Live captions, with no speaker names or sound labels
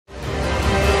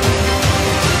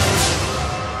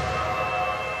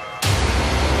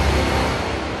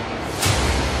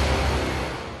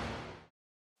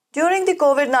During the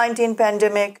COVID-19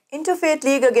 pandemic, Interfaith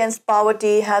League Against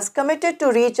Poverty has committed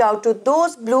to reach out to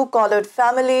those blue-collared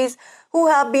families who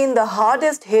have been the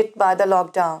hardest hit by the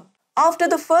lockdown. After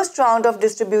the first round of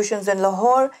distributions in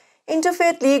Lahore,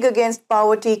 Interfaith League Against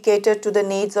Poverty catered to the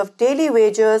needs of daily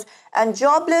wagers and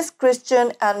jobless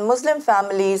Christian and Muslim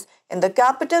families in the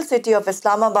capital city of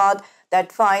Islamabad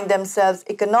that find themselves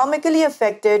economically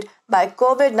affected by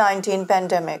COVID-19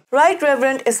 pandemic. Right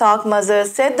Reverend Ishaq Mazhar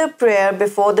said the prayer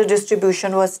before the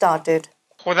distribution was started.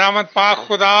 खुदावंद पाक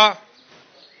खुदा,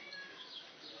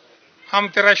 हम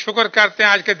तेरा शुक्र करते हैं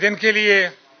आज के दिन के लिए,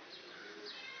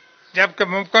 जबकि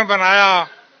मुमकिन बनाया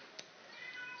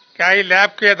कि आई लैब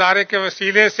के अदारे के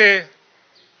वसीले से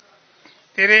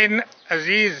तेरे इन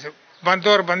अजीज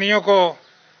बंदों और बंदियों को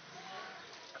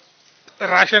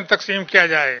राशन तकसीम किया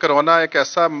जाए। कोरोना एक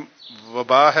ऐसा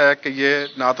वबा है कि ये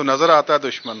ना तो नजर आता है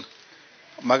दुश्मन,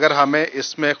 मगर हमें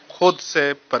इसमें खुद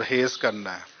से परहेज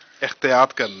करना है,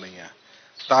 एहतियात करनी है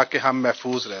ताकि हम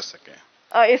महफूज रह सकें।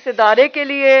 इस इदारे के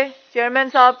लिए, चेयरमैन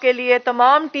साहब के लिए,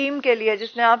 तमाम टीम के लिए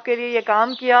जिसने आपके लिए ये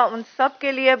काम किया, उन सब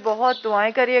के लिए बहुत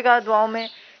दुआएं करिएगा, दुआओं में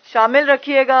शामिल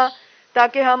रखिएगा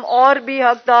ताकि हम और भी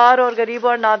हकदार और गरीब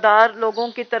और नादार लोगों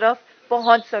की तरफ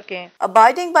पहुंच सकें।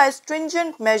 Abiding by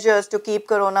stringent measures to keep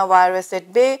coronavirus at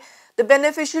bay, the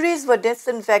beneficiaries were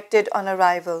disinfected on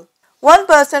arrival. One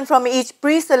person from each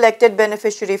pre-selected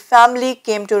beneficiary family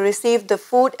came to receive the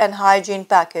food and hygiene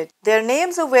package. Their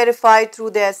names were verified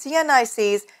through their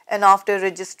CNICs, and after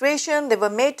registration, they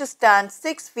were made to stand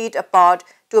 6 feet apart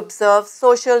to observe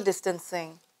social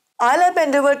distancing. ILAP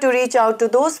endeavored to reach out to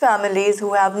those families who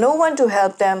have no one to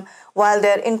help them while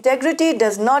their integrity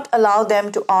does not allow them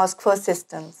to ask for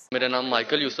assistance. मेरा नाम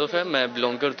Michael Yusuf है, मैं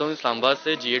belong करता हूँ इस्लामाबाद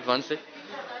से, G81 से,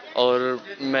 और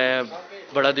मैं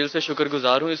बड़ा दिल से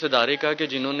शुक्रगुजार हूँ इस इदारे का कि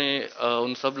जिन्होंने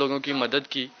उन सब लोगों की मदद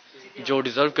की जो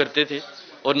डिज़र्व करते थे।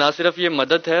 और ना सिर्फ ये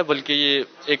मदद है बल्कि ये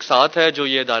एक साथ है जो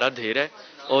ये इदारा दे रहा है,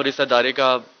 और इस इदारे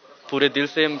का पूरे दिल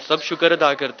से हम सब शुक्र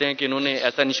अदा करते हैं कि इन्होंने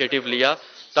ऐसा इनिशिएटिव लिया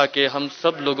ताकि हम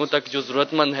सब लोगों तक जो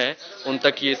ज़रूरतमंद है उन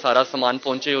तक ये सारा सामान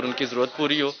पहुँचे और उनकी ज़रूरत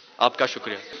पूरी हो। आपका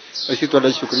शुक्रिया। ਅਸੀਂ ਤੁਹਾਡਾ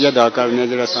ਸ਼ੁਕਰੀਆ ਅਦਾ ਕਰਨੇ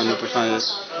ਜਿਹੜਾ ਸਾਨੂੰ ਤੁਸੀਂ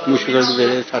ਮੁਸ਼ਕਲ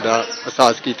ਵੇਲੇ ਸਾਡਾ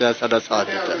ਅਹਿਸਾਸ ਕੀਤਾ, ਸਾਡਾ ਸਾਥ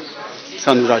ਦਿੱਤਾ,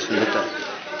 ਸਾਨੂੰ ਰਾਸ਼ਨ ਦਿੱਤਾ।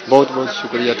 बहुत बहुत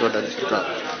शुक्रिया ਤੁਹਾਡਾ सरकार।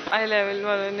 आई लेवल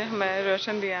वालों ने हमें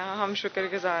राशन दिया, हम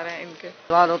शुक्रगुजार हैं इनके।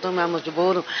 वालों तो मैं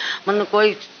मजबूर हूँ, मन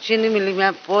कोई चीज नहीं मिली,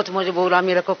 मैं बहुत मजबूर हूँ,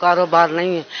 मेरे को कारोबार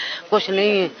नहीं है, कुछ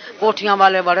नहीं है, कोठियाँ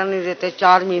वाले बढ़ा नहीं देते,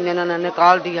 4 महीने इन्होंने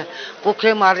निकाल दिया,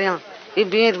 भूखे मार रहे हैं। ये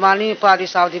मेहरबानी पारी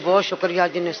साहब की बहुत शुक्रिया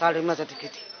जिन्हें सारी मदद की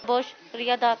थी। बहुत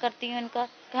शुक्रिया अदा करती हूँ इनका,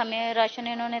 हमें राशन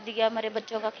इन्होंने दिया, हमारे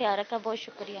बच्चों का ख्याल रखा, बहुत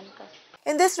शुक्रिया इनका।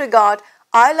 In this regard,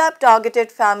 ILAP targeted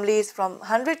families from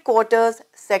 100 Quarters,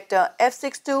 Sector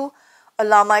F62,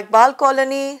 Allama Iqbal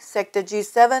Colony, Sector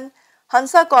G7,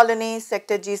 Hansa Colony,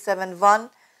 Sector G71,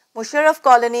 Musharraf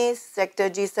Colony, Sector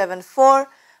G74,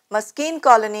 Maskeen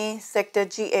Colony, Sector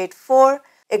G84,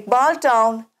 Iqbal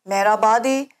Town,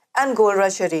 Mehrabadi and Golra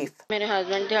Sharif. मेरे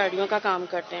husband दिहाड़ियों का काम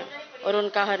करते हैं और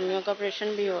उनका हर्नियों का operation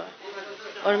भी हुआ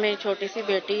और मेरी छोटी सी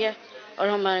बेटी है और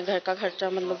हमारे घर का खर्चा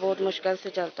मतलब बहुत मुश्किल से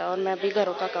चलता है और मैं भी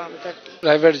घरों का काम करती हूँ।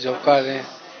 प्राइवेट जॉब कर रहे हैं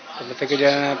तो मतलब कि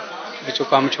जाना बिचो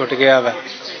काम छूट गया है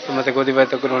तो मतलब कोई वजह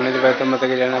तो कोरोना की वजह तो मतलब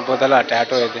कि जाना बहुत हालात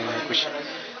टाइट होए थे कुछ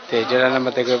तो जरा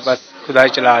मतलब कि बस खुदा ही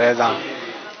चला रहा था,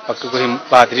 बाकी कोई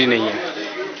बहादुरी नहीं है,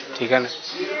 ठीक है ना।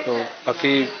 तो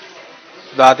बाकी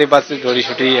खुदा तो बस डोरी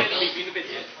छुट्टी है,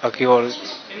 बाकी और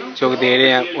जो दे रहे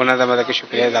हैं उन्होंने मतलब कि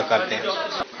शुक्रिया अदा करते हैं।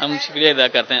 हम शुक्रिया अदा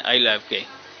करते हैं ILAP के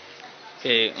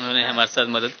कि उन्होंने हमारे साथ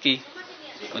मदद की,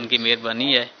 उनकी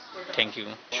मेहरबानी है, थैंक यू।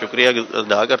 शुक्रिया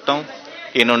अदा करता हूँ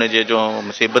कि इन्होंने जो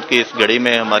मुसीबत की इस घड़ी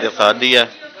में हमारे साथ दिया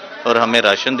और हमें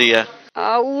राशन दिया।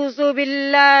 औज़ु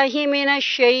बिल्लाहि मिनश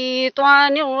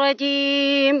शैतानिर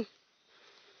रजीम,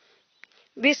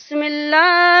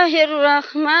 बिस्मिल्लाहिर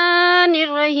रहमानिर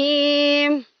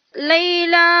रहीम,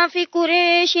 लैला फी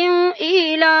कुरैशिन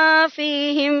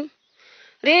इलाफिहिम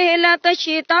रिहलतश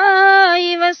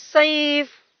शिताइ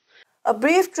वस्सैफ। A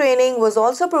brief training was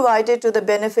also provided to the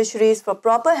beneficiaries for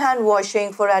proper hand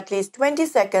washing for at least 20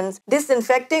 seconds,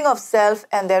 disinfecting of self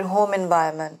and their home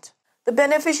environment. The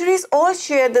beneficiaries all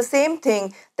shared the same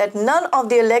thing, that none of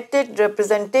the elected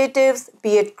representatives,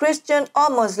 be it Christian or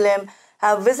Muslim,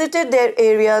 have visited their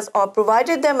areas or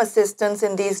provided them assistance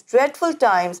in these dreadful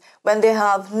times when they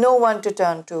have no one to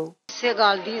turn to.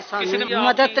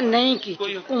 मदद नहीं की,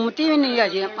 हुकूमती भी नहीं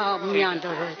अजे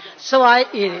सवाए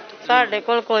साढ़े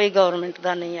कोई गवर्नमेंट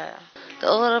का नहीं आया तो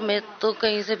और मैं तो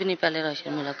कहीं से भी नहीं पहले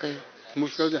राशन मिला। कहीं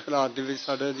मुश्किल हालात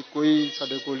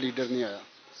कोई लीडर नहीं आया,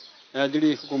 ਜਿਹੜੀ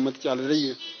हुकूमत चल रही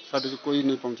है साढ़े को कोई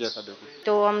नहीं पहुंचा साढ़े को।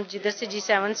 तो हम जिधर से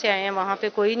G7 से आए हैं वहाँ पे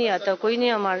कोई नहीं आता, कोई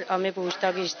नहीं हमें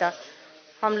पूछता खींचता,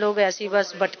 हम लोग ऐसे ही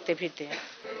बस भटकते फिरते हैं।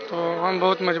 तो हम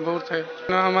बहुत मजबूर थे,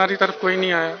 हमारी तरफ कोई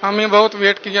नहीं आया, हमें बहुत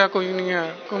वेट किया, कोई नहीं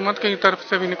आया, हुकूमत की तरफ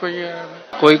से भी नहीं कोई आया।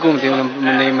 कोई घूमती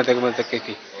नहीं मतलब की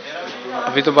थी,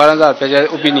 अभी तो 12,000 रुपये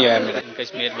वो भी नहीं आया मेरा।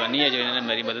 इनकी मेहरबानी है जो इन्होंने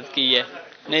मेरी मदद की है।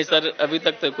 नहीं सर, अभी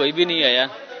तक तो कोई भी नहीं आया,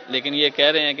 लेकिन ये कह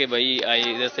रहे हैं कि भाई आए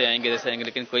इधर से आएंगे इधर से आएंगे,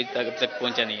 लेकिन कोई तक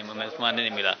पहुंचा नहीं है, हमें सामान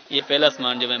नहीं मिला। ये पहला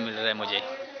सामान जो मिल रहा है मुझे।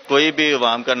 कोई भी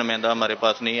अवाम का नुमाइंदा हमारे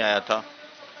पास नहीं आया था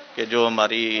कि जो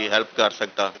हमारी हेल्प कर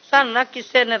सकता। सानू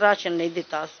किसी ने राशन नहीं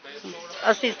दिता,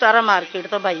 असि सारा मार्केट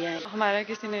तो भाई आए। हमारा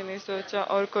किसी ने नहीं सोचा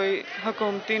और कोई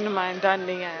हुकूमती नुमाइंदा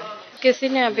नहीं आया। किसी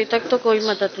ने अभी तक तो कोई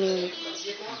मदद नहीं हुई।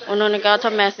 उन्होंने कहा था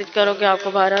मैसेज करो कि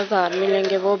आपको 12,000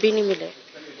 मिलेंगे, वो भी नहीं मिले।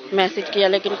 मैसेज किया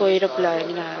लेकिन कोई रिप्लाई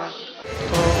नहीं आया।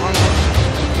 तो